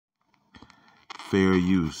Fair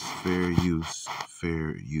use, fair use,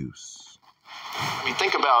 fair use. I mean,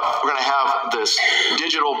 think about, we're going to have this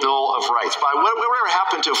digital bill of rights. By whatever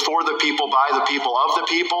happened to for the people, by the people, of the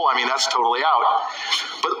people, I mean, that's totally out.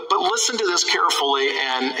 But listen to this carefully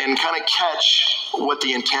and kind of catch what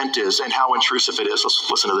the intent is and how intrusive it is. Let's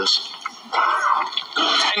listen to this.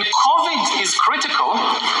 And COVID is critical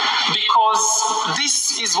because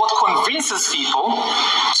this is what convinces people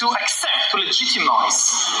to accept, to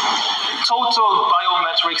legitimize total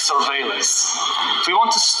biometric surveillance. If we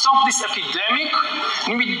want to stop this epidemic,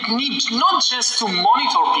 we need not just to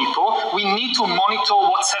monitor people, we need to monitor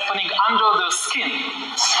what's happening under their skin.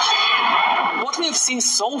 What we have seen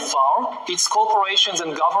so far is corporations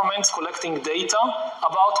and governments collecting data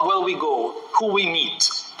about where we go, who we meet,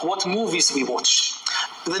 what movies we watch.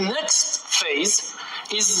 The next phase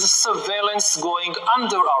is the surveillance going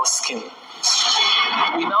under our skin.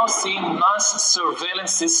 We now see mass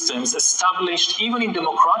surveillance systems established even in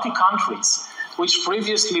democratic countries, which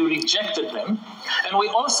previously rejected them. And we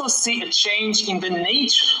also see a change in the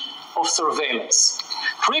nature of surveillance.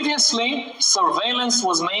 Previously, surveillance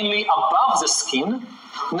was mainly above the skin.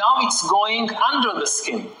 Now it's going under the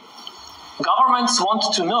skin. Governments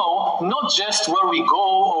want to know not just where we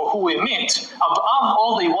go or who we meet. Above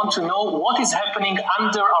all, they want to know what is happening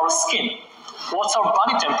under our skin. What's our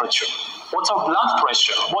body temperature? What's our blood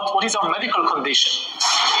pressure? What is our medical condition?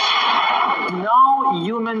 Now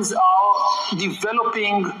humans are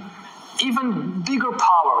developing even bigger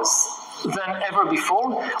powers than ever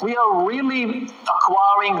before. We are really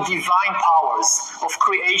acquiring divine powers of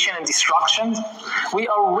creation and destruction. We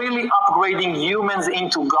are really upgrading humans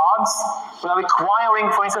into gods. We are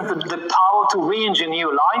acquiring, for instance, the power to re-engineer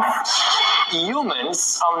life.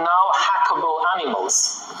 Humans are now hackable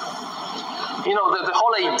animals. You know, the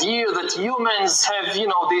whole idea that humans have, you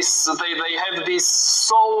know, this, they have this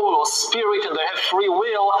soul or spirit and they have free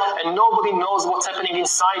will and nobody knows what's happening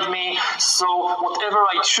inside me. So whatever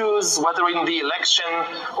I choose, whether in the election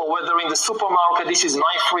or whether in the supermarket, this is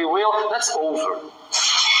my free will, that's over.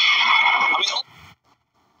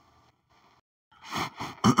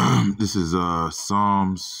 This is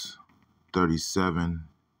Psalms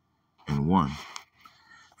 37:1.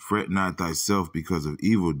 Fret not thyself because of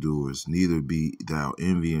evildoers, neither be thou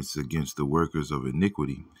envious against the workers of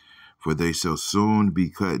iniquity, for they shall soon be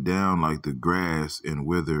cut down like the grass and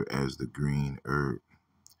wither as the green herb.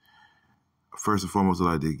 First and foremost, I'd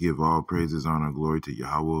like to give all praises, honor, and glory to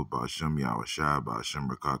Yahweh, Ba'ashem Yahushua, Ba'ashem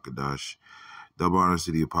Rakakadash. Double honors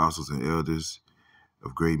to the apostles and elders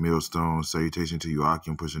of Great Millstone. Salutation to you,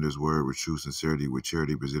 Akim, pushing this word with true sincerity, with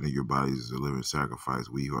charity, presenting your bodies as a living sacrifice.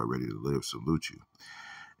 We who are ready to live salute you.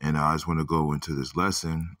 And I just want to go into this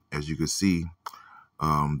lesson. As you can see,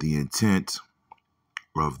 the intent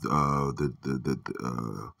of the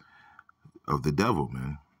devil,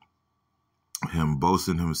 man. Him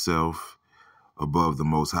boasting himself above the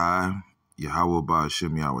Most High, Yahweh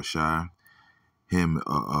Ba'ashem Yahushua. Him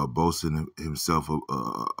boasting himself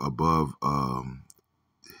above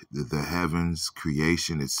the heavens,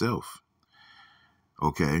 creation itself.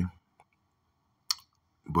 Okay,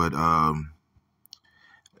 but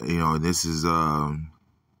you know, this is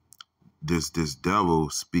this devil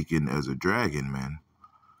speaking as a dragon, man,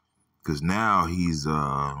 because now he's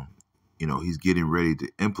you know, he's getting ready to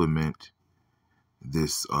implement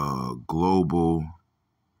this global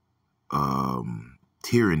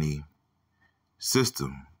tyranny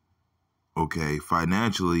system. Okay,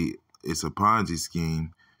 financially, it's a Ponzi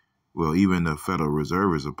scheme. Well, even the Federal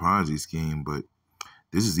Reserve is a Ponzi scheme, but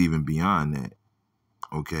this is even beyond that.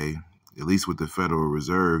 Okay, at least with the Federal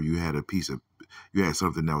Reserve, you had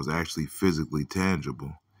something that was actually physically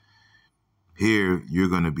tangible. Here, you're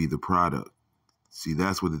going to be the product. See,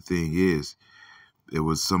 that's what the thing is. It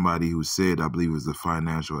was somebody who said, I believe it was a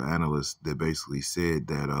financial analyst, that basically said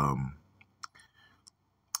that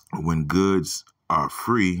when goods are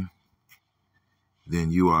free,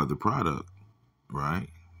 then you are the product, right?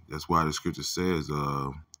 That's why the scripture says,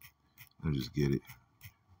 let me just get it.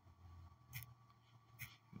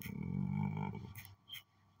 So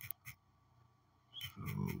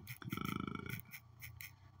good.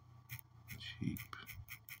 Cheap.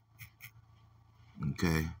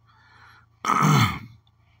 Okay. All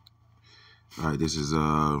right, this is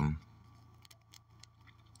 2nd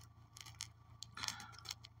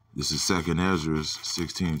Ezra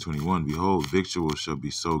 16:21. Behold, victuals shall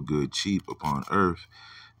be so good cheap upon earth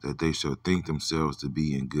that they shall think themselves to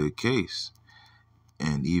be in good case.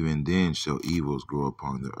 And even then shall evils grow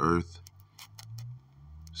upon the earth,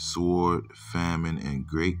 sword, famine, and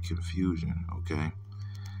great confusion. Okay.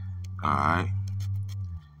 All right.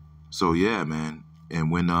 So yeah, man. And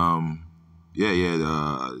when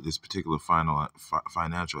this particular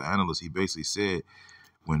financial analyst, he basically said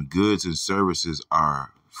when goods and services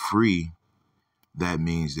are free, that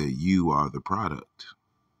means that you are the product.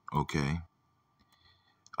 Okay.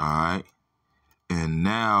 All right. And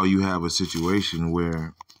now you have a situation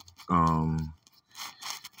where I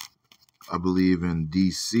believe in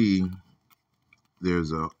DC,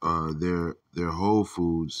 there's their Whole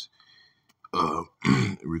Foods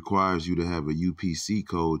requires you to have a UPC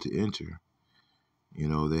code to enter. You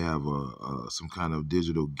know, they have some kind of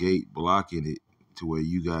digital gate blocking it to where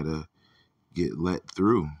you gotta get let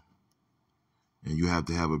through, and you have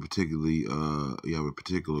to have a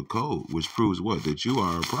particular code, which proves what? That you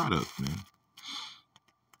are a product, man.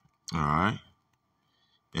 All right,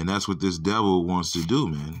 and that's what this devil wants to do,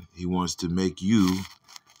 man. He wants to make you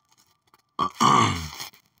a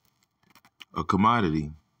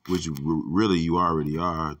commodity, which really you already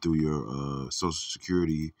are through your Social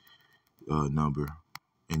Security number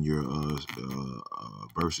and your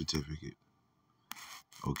birth certificate.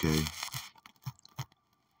 Okay.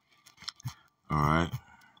 All right.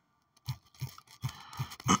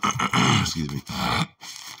 Excuse me.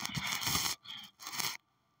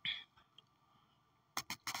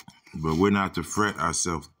 But we're not to fret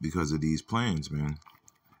ourselves because of these plans, man.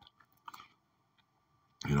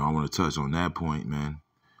 You know, I want to touch on that point, man.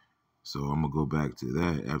 So I'm going to go back to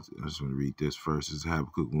that. I just want to read this first. It's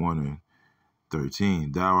Habakkuk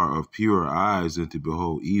 1:13. Thou art of purer eyes than to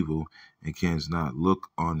behold evil, and canst not look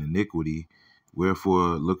on iniquity.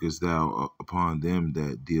 Wherefore lookest thou upon them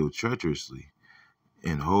that deal treacherously,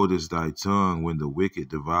 and holdest thy tongue when the wicked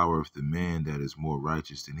devoureth the man that is more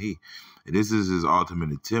righteous than he. And this is his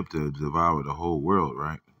ultimate attempt to devour the whole world,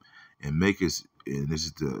 right? And this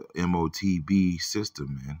is the MOTB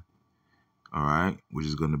system, man. All right, which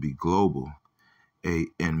is going to be global.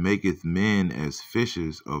 And maketh men as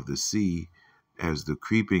fishes of the sea, as the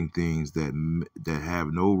creeping things that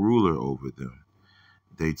have no ruler over them.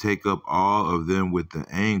 They take up all of them with the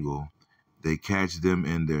angle. They catch them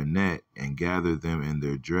in their net and gather them in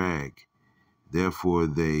their drag. Therefore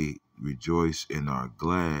they rejoice and are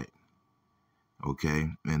glad.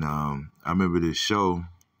 Okay, and I remember this show.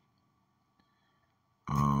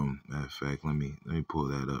 Matter of fact, let me pull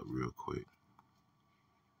that up real quick.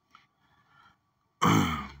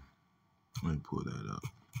 Let me pull that up.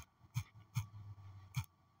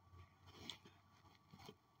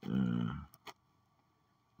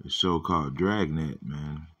 A show called Dragnet,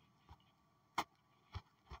 man.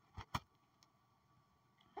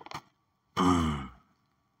 All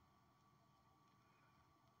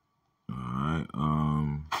right.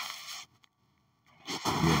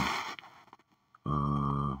 Yeah.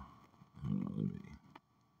 Let me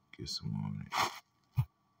get some on it.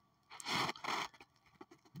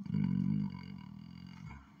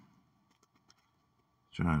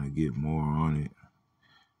 Trying to get more on it.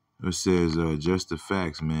 It says, just the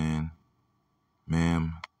facts, man.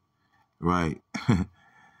 Ma'am. Right.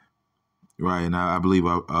 Right. And I believe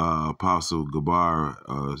Apostle Gabar,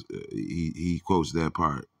 he quotes that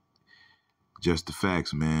part. Just the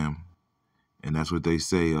facts, ma'am. And that's what they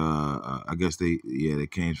say. I guess they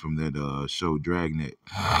came from that show Dragnet.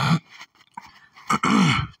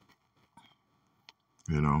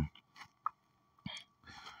 You know.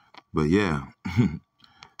 But yeah.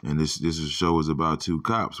 And this show was about two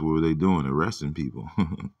cops. What were they doing? Arresting people.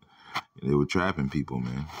 They were trapping people,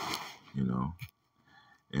 man. You know.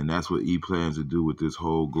 And that's what he plans to do with this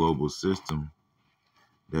whole global system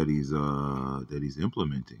that he's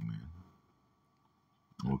implementing, man.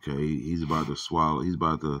 Okay, he's about to swallow. He's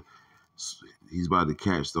about to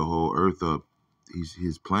catch the whole earth up.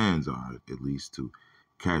 His plans are at least to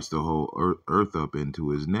catch the whole earth up into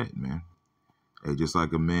his net, man. Hey, just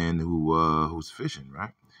like a man who's fishing,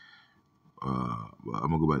 right? I'm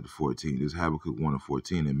gonna go back to 14. This is Habakkuk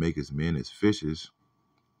 1:14. And maketh men as fishes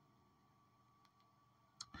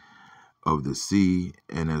of the sea,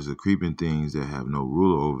 and as the creeping things that have no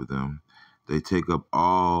ruler over them. They take up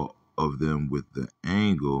all of them with the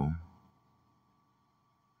angle,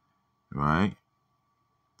 right?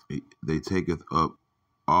 They taketh up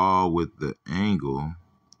all with the angle.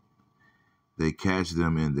 They catch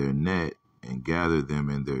them in their net and gather them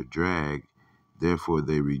in their drag. Therefore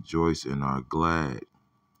they rejoice and are glad.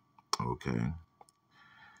 Okay.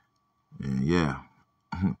 And yeah.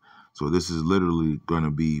 So this is literally going to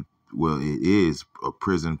be, well, it is a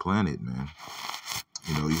prison planet, man.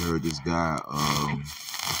 You know, you heard this guy,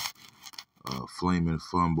 flaming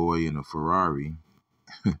fun boy in a Ferrari,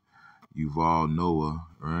 Yuval Noah,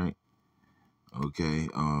 right? Okay,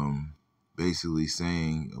 basically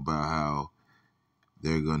saying about how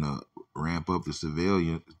they're gonna ramp up the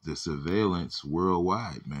surveillance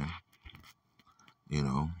worldwide, man. You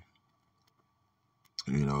know,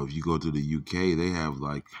 if you go to the UK, they have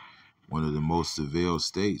like one of the most surveilled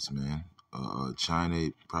states, man.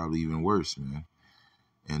 China probably even worse, man.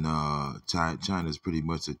 And China's pretty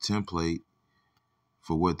much a template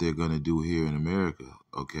for what they're gonna do here in America.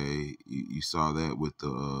 Okay, you saw that with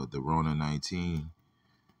the Rona 19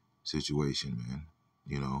 situation, man.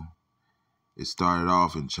 You know, it started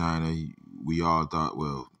off in China. We all thought,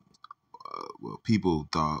 well, people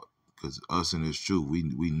thought, because us and it's true, we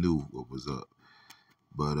knew what was up.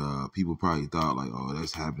 But people probably thought like, oh,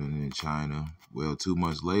 that's happening in China. Well, 2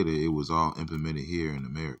 months later, it was all implemented here in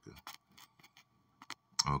America.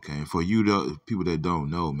 Okay, and for people that don't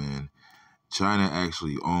know, man, China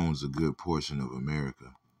actually owns a good portion of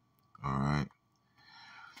America. All right.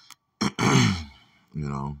 You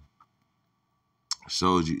know,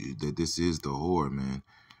 shows you that this is the whore, man.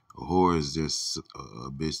 A whore is just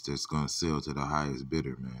a bitch that's going to sell to the highest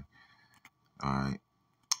bidder, man. All right.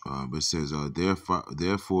 But it says,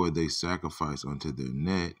 therefore they sacrifice unto their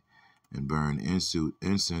net and burn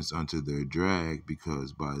incense unto their drag,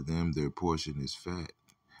 because by them their portion is fat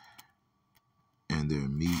and their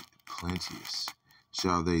meat plenteous.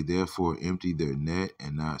 Shall they therefore empty their net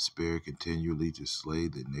and not spare continually to slay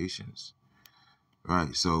the nations?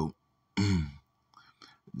 Right, so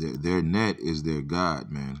their net is their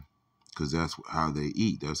God, man, because that's how they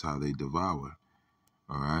eat. That's how they devour.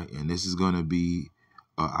 All right, and this is going to be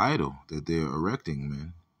an idol that they're erecting,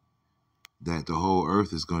 man, that the whole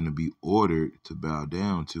earth is going to be ordered to bow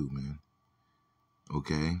down to, man.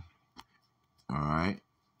 Okay, all right,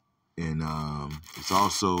 and it's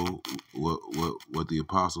also what the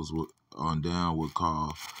apostles on down would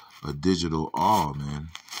call a digital awe, man.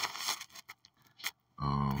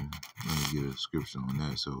 Let me get a scripture on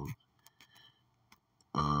that, so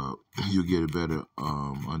you'll get a better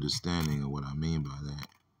understanding of what I mean by that.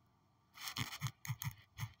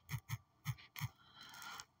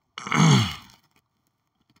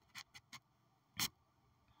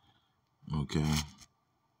 Okay.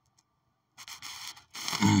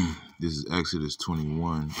 This is Exodus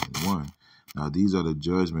 21:1. Now these are the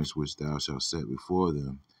judgments which thou shalt set before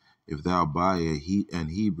them. If thou buy an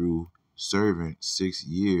Hebrew servant 6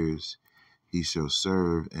 years, he shall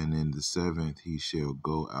serve, and in the 7th he shall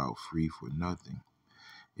go out free for nothing.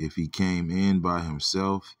 If he came in by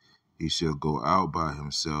himself, he shall go out by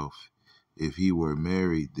himself. If he were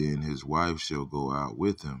married, then his wife shall go out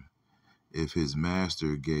with him. If his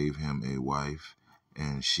master gave him a wife,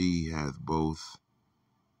 and she have borne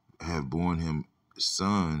him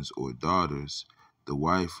sons or daughters, the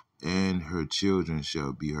wife and her children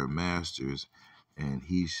shall be her master's, and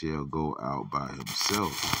he shall go out by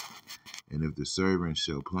himself. And if the servant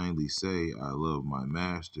shall plainly say, I love my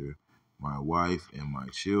master, my wife, and my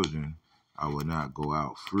children, I will not go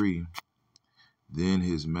out free, then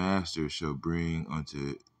his master shall bring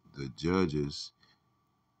unto the judges.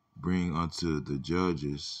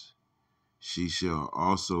 She shall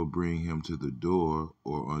also bring him to the door,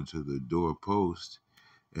 or unto the doorpost,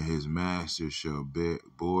 and his master shall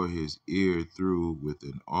bore his ear through with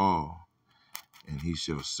an awl, and he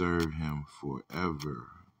shall serve him forever.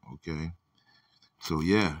 Okay, so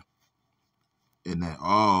yeah, in that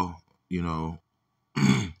awl,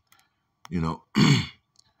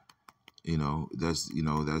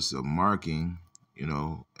 that's a marking,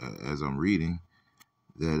 as I'm reading,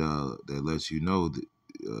 that lets you know that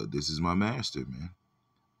this is my master, man.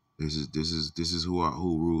 This is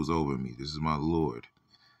who rules over me. This is my Lord.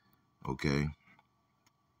 Okay.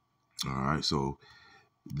 All right. So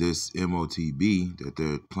this MOTB that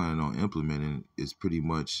they're planning on implementing is pretty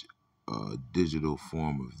much a digital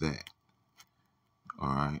form of that. All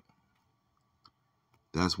right.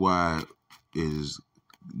 That's why it is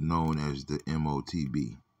known as the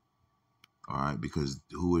MOTB. All right. Because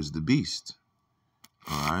who is the beast?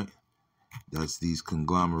 All right. That's these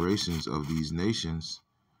conglomerations of these nations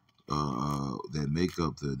that make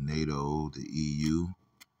up the NATO, the EU,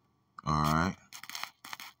 all right,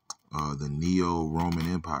 the Neo-Roman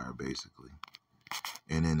Empire, basically.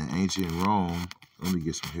 And in the ancient Rome, let me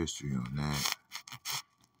get some history on that.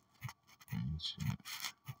 Ancient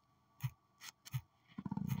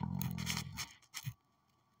Rome,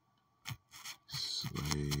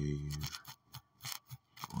 slave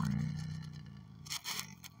branding.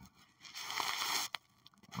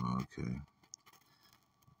 Okay.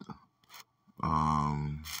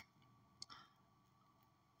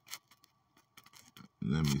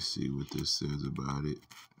 Let me see what this says about it.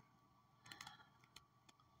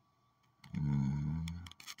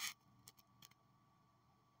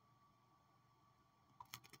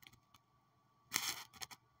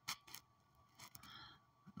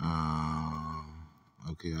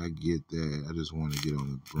 Okay, I get that. I just want to get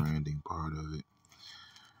on the branding part of it.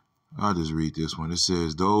 I'll just read this one. It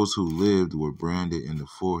says, those who lived were branded in the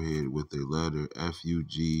forehead with a letter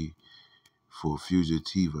FUG for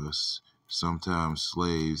fugitivus. Sometimes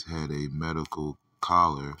slaves had a medical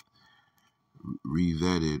collar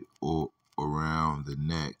revetted or around the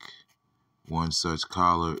neck. One such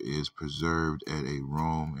collar is preserved at a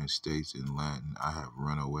Rome and states in Latin, I have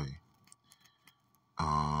run away.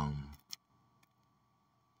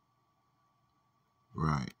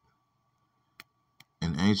 Right.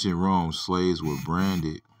 In ancient Rome, slaves were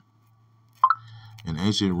branded.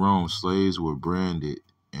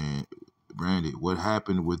 What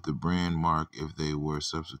happened with the brand mark if they were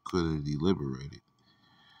subsequently liberated?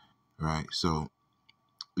 Right. So,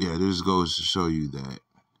 yeah, this goes to show you that.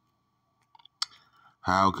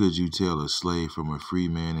 How could you tell a slave from a free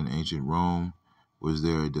man in ancient Rome? Was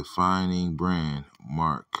there a defining brand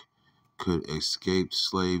mark? Could escaped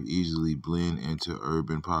slave easily blend into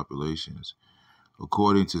urban populations?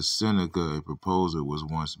 According to Seneca, a proposal was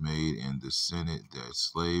once made in the Senate that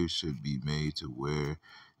slaves should be made to wear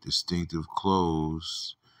distinctive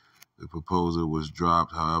clothes. The proposal was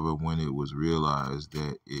dropped, however, when it was realized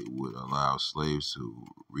that it would allow slaves to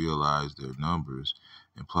realize their numbers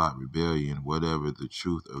and plot rebellion. Whatever the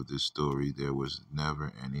truth of this story, there was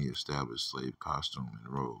never any established slave costume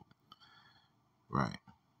and robe. Right.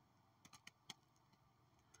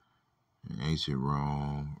 In ancient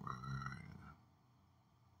Rome,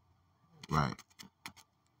 right.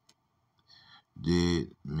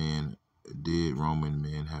 Did Roman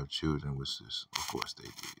men have children with this? Of course they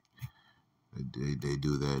did. They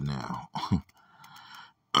do that now.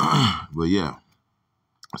 But yeah,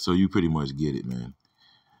 so you pretty much get it, man.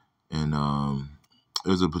 And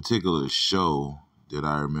there's a particular show that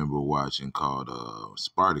I remember watching called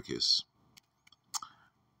Spartacus.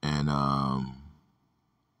 And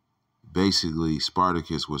basically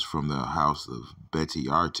Spartacus was from the house of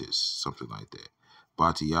Batiatus, something like that.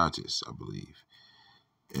 Batiatus, I believe.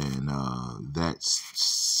 And that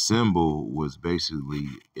symbol was basically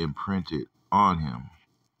imprinted on him,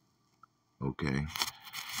 okay,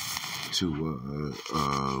 to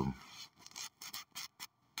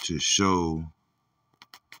show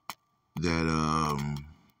that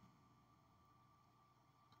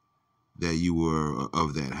that you were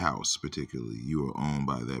of that house, particularly. You were owned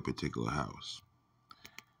by that particular house.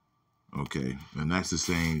 Okay, and that's the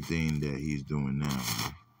same thing that he's doing now,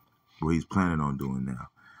 or he's planning on doing now.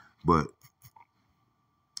 But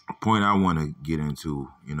the point I want to get into,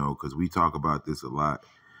 because we talk about this a lot,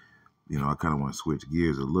 I kind of want to switch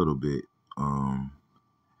gears a little bit,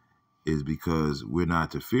 is because we're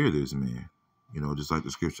not to fear this man. Just like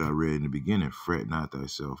the scripture I read in the beginning, fret not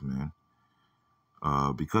thyself, man,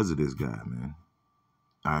 because of this guy, man.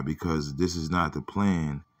 All right, because this is not the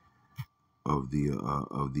plan of the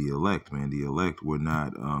elect, man. The elect were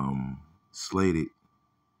not slated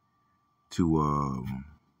to.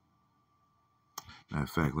 Matter of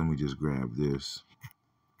fact, let me just grab this.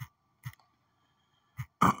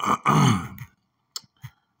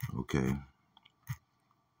 Okay.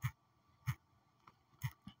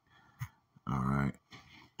 All right.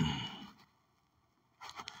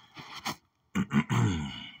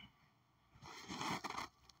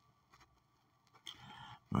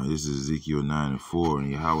 All right, this is Ezekiel 9:4,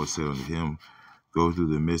 and Yahweh said unto him, go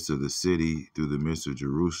through the midst of the city, through the midst of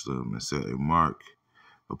Jerusalem, and set a mark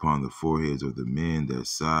upon the foreheads of the men that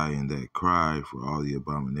sigh and that cry for all the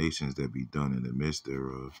abominations that be done in the midst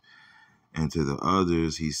thereof. And to the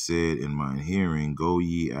others he said in mine hearing, go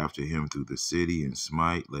ye after him through the city, and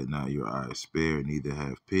smite, let not your eyes spare, neither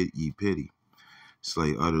have ye pity.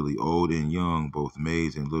 Slay utterly old and young, both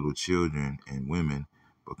maids and little children and women,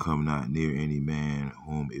 but come not near any man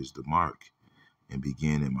whom is the mark, and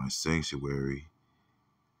begin in my sanctuary.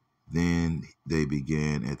 Then they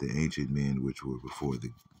began at the ancient men which were before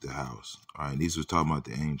the house. All right, these were talking about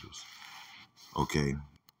the angels, okay,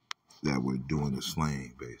 that were doing the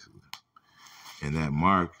slaying, basically. And that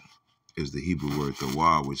mark is the Hebrew word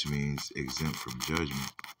tawah, which means exempt from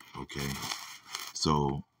judgment, okay?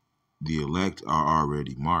 So the elect are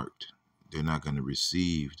already marked. They're not going to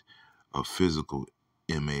receive a physical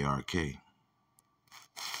M-A-R-K,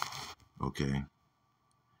 okay?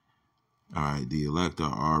 All right, the elect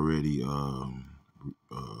are already,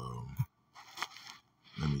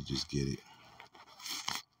 let me just get it.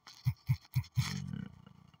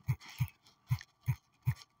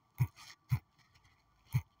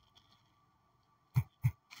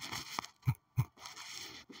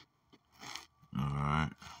 All right.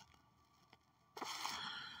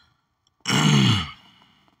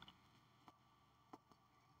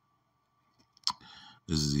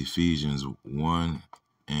 This is Ephesians 1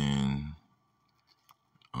 and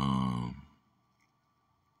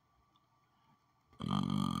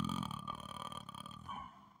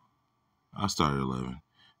I started 11.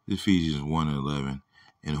 Ephesians 1 and 11.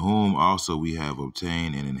 In whom also we have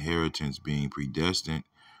obtained an inheritance, being predestined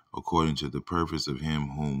according to the purpose of him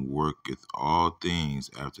whom worketh all things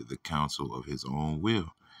after the counsel of his own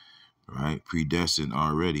will. Right? Predestined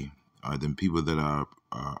already. The people that are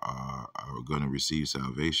going to receive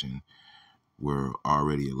salvation were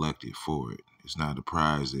already elected for it. It's not a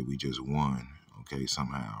prize that we just won, okay,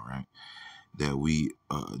 somehow, right? That we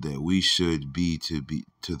should be to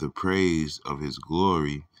the praise of his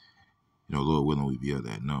glory, Lord willing, we be of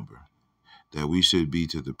that number. That we should be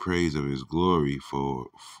to the praise of his glory, for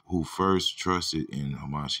who first trusted in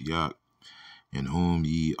Hamashiach, in whom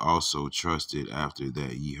ye also trusted after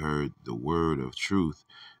that ye heard the word of truth,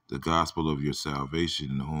 the gospel of your salvation,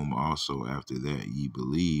 in whom also after that ye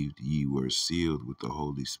believed, ye were sealed with the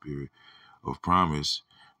Holy Spirit of promise,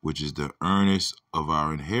 which is the earnest of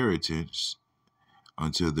our inheritance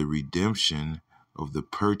until the redemption of the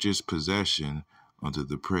purchased possession unto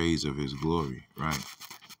the praise of his glory. Right?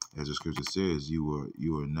 As the scripture says, you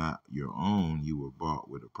are not your own, you were bought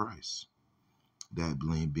with a price. That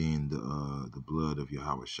being the blood of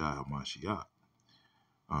Yahweh Shai HaMashiach.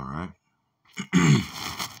 All right.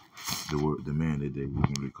 the man that they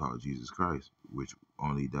originally called Jesus Christ, which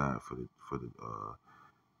only died for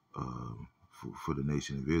the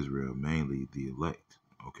nation of Israel, mainly the elect.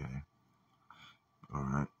 Okay. All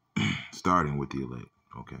right. Starting with the elect.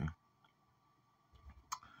 Okay.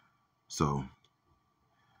 So,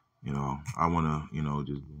 I want to,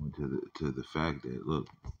 just go into the fact that, look,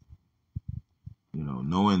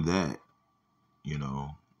 knowing that,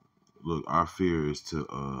 look, our fear is to,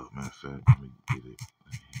 matter of fact, let me get it.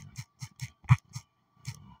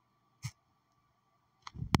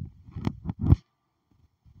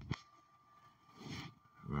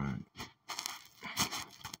 Right.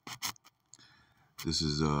 This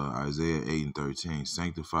is Isaiah 8 and 13.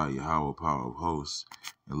 Sanctify Yahweh, power of hosts,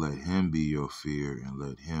 and let him be your fear, and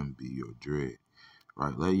let him be your dread.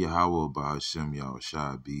 Right? Let Yahweh Ba'ashem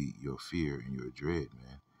Yahushua be your fear and your dread,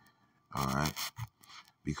 man. All right?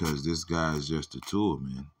 Because this guy is just a tool,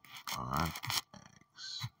 man. All right?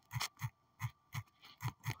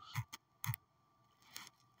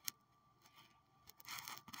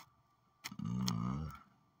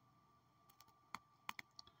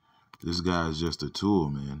 This guy is just a tool,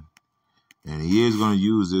 man. And he is going to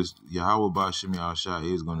use this, Yahweh Ba'ashem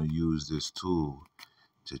Yahushua is going to use this tool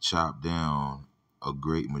to chop down a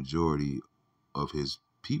great majority of his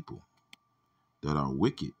people that are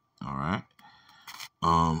wicked. All right.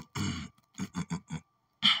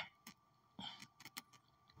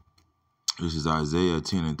 This is Isaiah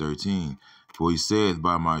 10 and 13. For he saith,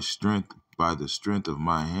 by the strength of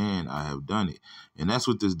my hand, I have done it. And that's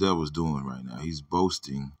what this devil's doing right now. He's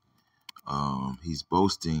boasting. He's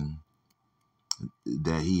boasting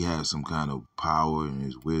that he has some kind of power in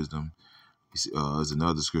his wisdom. There's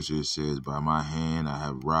another scripture that says, by my hand I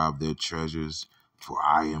have robbed their treasures, for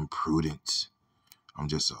I am prudent. I'm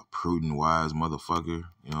just a prudent, wise motherfucker,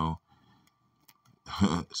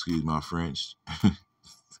 Excuse my French.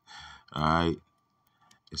 All right.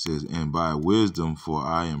 It says, and by wisdom, for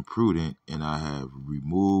I am prudent, and I have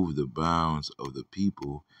removed the bounds of the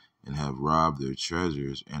people, and have robbed their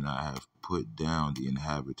treasures, and I have put down the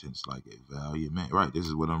inhabitants like a valiant man. Right, this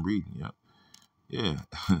is what I'm reading. Yep. Yeah.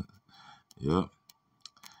 Yep.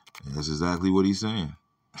 And that's exactly what he's saying.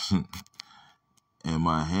 And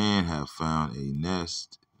my hand hath found a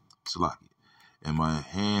nest, Salaki. And my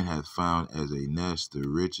hand hath found as a nest the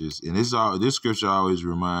riches. And this scripture always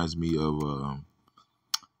reminds me of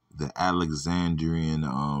the Alexandrian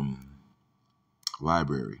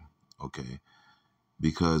library. Okay.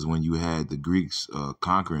 Because when you had the Greeks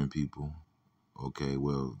conquering people, okay,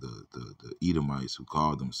 well, the Edomites, who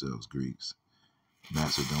called themselves Greeks,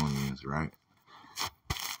 Macedonians, right?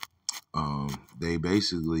 They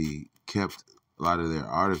basically kept a lot of their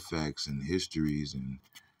artifacts and histories and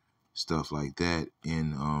stuff like that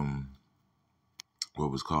in what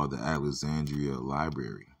was called the Alexandria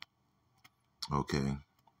Library. Okay.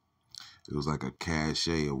 It was like a cache,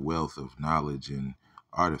 a wealth of knowledge and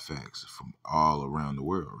artifacts from all around the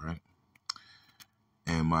world, right?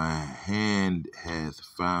 And my hand hath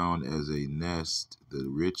found as a nest the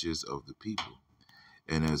riches of the people.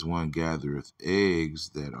 And as one gathereth eggs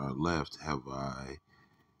that are left, have I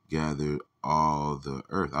gathered all the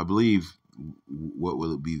earth. I believe what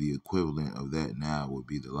will it be the equivalent of that now would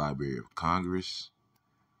be the Library of Congress.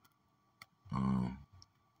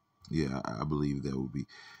 Yeah, I believe that would be.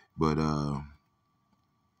 But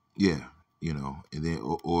Yeah, and then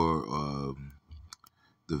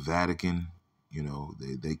the Vatican.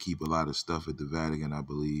 They keep a lot of stuff at the Vatican, I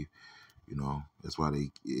believe. That's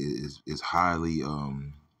why it's highly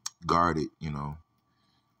guarded.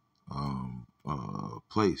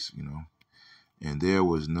 Place. And there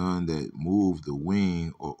was none that moved the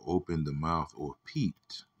wing or opened the mouth or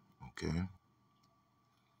peeped. Okay,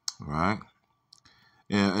 all right.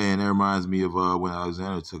 And that reminds me of when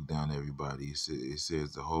Alexander took down everybody. It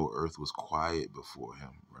says the whole earth was quiet before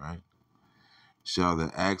him, right? Shall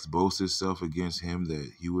the axe boast itself against him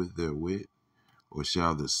that heweth therewith? Or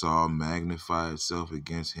shall the saw magnify itself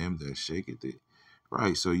against him that shaketh it?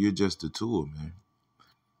 Right, so you're just a tool, man.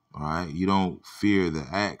 All right, you don't fear the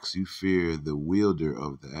axe, you fear the wielder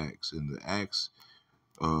of the axe. And the axe,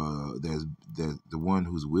 that's the one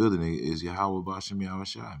who's wielding it is Yahweh Bashem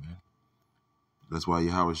Yahushua, man. That's why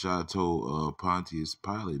Yahweh Shah told Pontius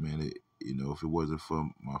Pilate, man, if it wasn't for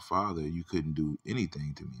my father, you couldn't do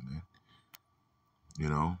anything to me, man.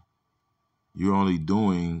 You're only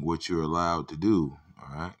doing what you're allowed to do,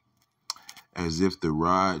 all right? As if the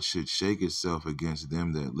rod should shake itself against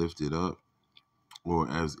them that lift it up, or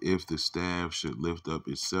as if the staff should lift up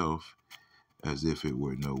itself, as if it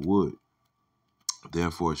were no wood.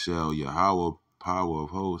 Therefore shall Yahweh, power of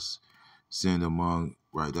hosts, send among,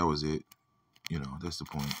 right, that was it. That's the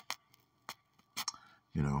point.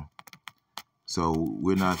 So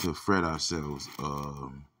we're not to fret ourselves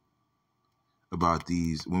about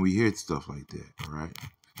these when we hear stuff like that, all right?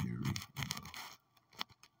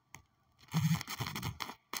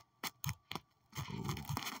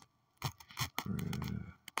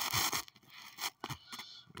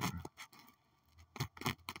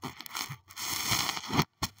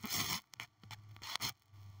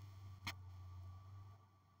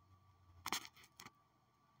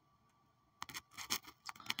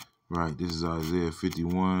 Right, this is Isaiah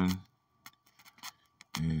 51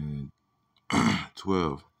 and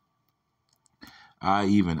 12. I,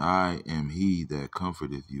 even I, am he that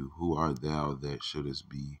comforteth you. Who art thou that shouldest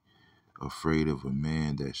be afraid of a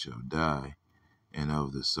man that shall die, and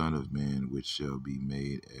of the Son of Man which shall be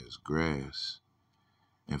made as grass?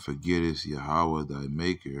 And forgettest Yahweh thy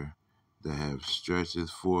Maker, that have stretcheth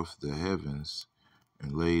forth the heavens,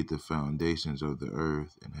 and laid the foundations of the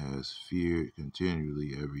earth, and has feared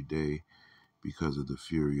continually every day because of the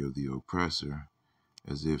fury of the oppressor,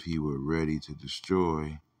 as if he were ready to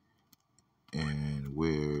destroy. And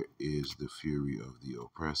where is the fury of the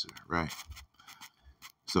oppressor? Right.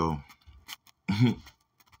 So,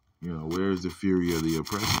 where is the fury of the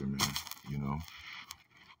oppressor, man?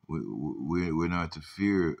 We're not to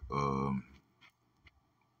fear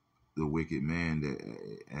the wicked man that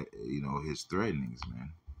his threatenings,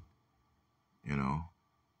 man.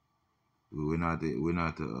 We're not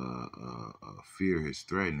to fear his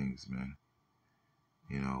threatenings, man.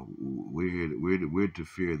 We're to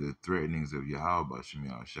fear the threatenings of Yahweh Bashem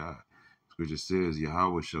Yahushua. Scripture says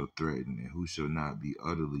Yahweh shall threaten, and who shall not be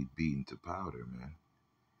utterly beaten to powder, man.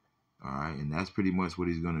 All right, and that's pretty much what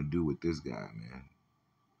he's gonna do with this guy, man.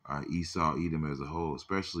 All right, Esau, Edom as a whole,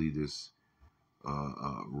 especially this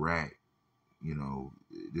rat.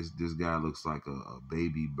 This guy looks like a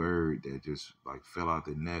baby bird that just like fell out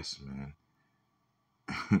the nest, man.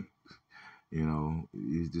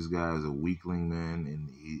 This guy is a weakling, man, and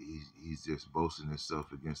he's just boasting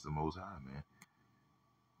himself against the Most High, man.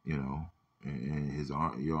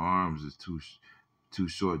 And your arms is too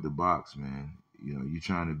short to box, man. You're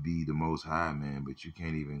trying to be the Most High, man, but you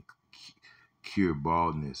can't even cure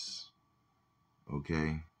baldness.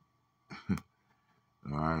 Okay,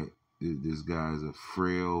 all right. This guy is a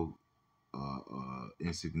frail,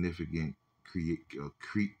 insignificant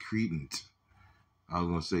cretant. I was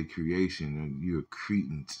gonna say creation, and you're a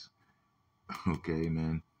cretant. Okay,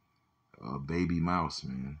 man. Baby mouse,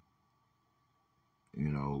 man.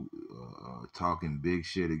 Talking big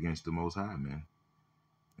shit against the Most High, man.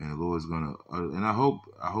 And the Lord's gonna, and I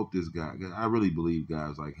hope this guy. I really believe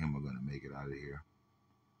guys like him are gonna make it out of here.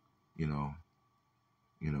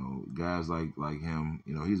 Guys like him.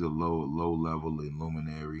 He's a low level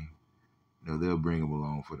luminary. They'll bring him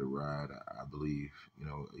along for the ride. I believe.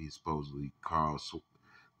 He's supposedly Klaus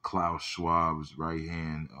Schwab's right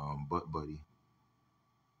hand butt buddy.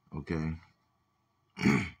 Okay.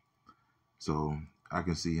 So I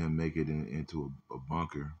can see him make it into a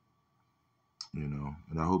bunker, and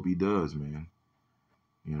I hope he does, man.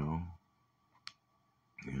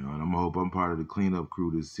 And I'm hope I'm part of the cleanup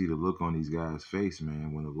crew to see the look on these guys' face,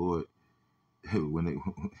 man, when the Lord, hey,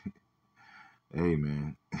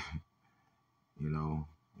 man,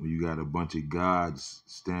 when you got a bunch of gods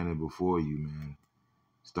standing before you, man,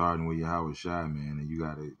 starting with Yahweh Shai, man, and you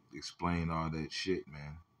got to explain all that shit,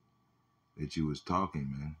 man, that you was talking,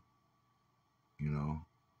 man. You know,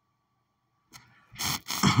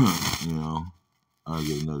 you know, I'll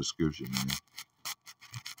get another scripture,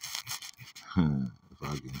 man. If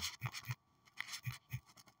I can.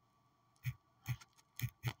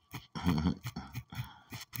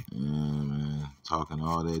 Yeah, man, talking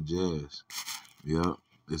all that jazz. Yep,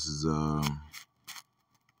 this is,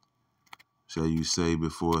 shall you say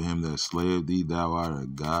before him that slayeth thee, thou art a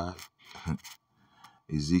god?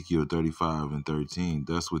 Ezekiel 35:13.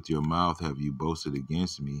 Thus with your mouth have you boasted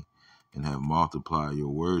against me, and have multiplied your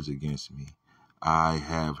words against me. I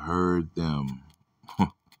have heard them.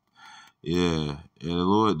 Yeah, the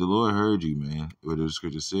Lord heard you, man. What the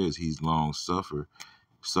scripture says, he's long suffering,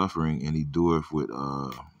 and he endureth with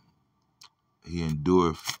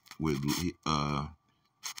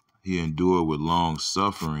long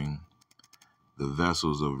suffering the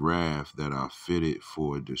vessels of wrath that are fitted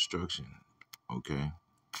for destruction. Okay.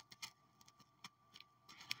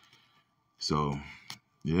 So,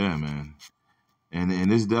 yeah, man.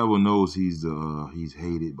 And this devil knows he's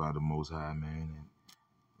hated by the Most High, man. And,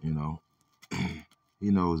 you know, he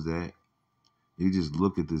knows that. You just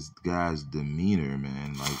look at this guy's demeanor,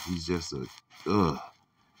 man. Like, he's just Like,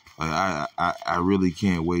 I really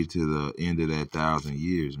can't wait to the end of that 1,000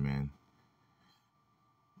 years, man.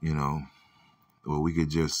 You know, or we could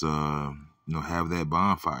just, have that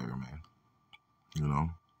bonfire, man. You know,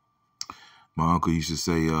 my uncle used to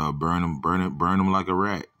say, burn him like a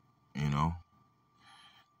rat, you know.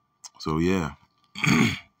 So, yeah,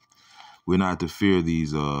 we're not to fear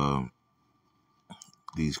these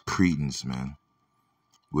cretins, man.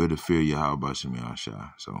 We're to fear Yahweh B'Shem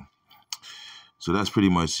Yahshua. So that's pretty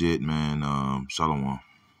much it, man. Shalom.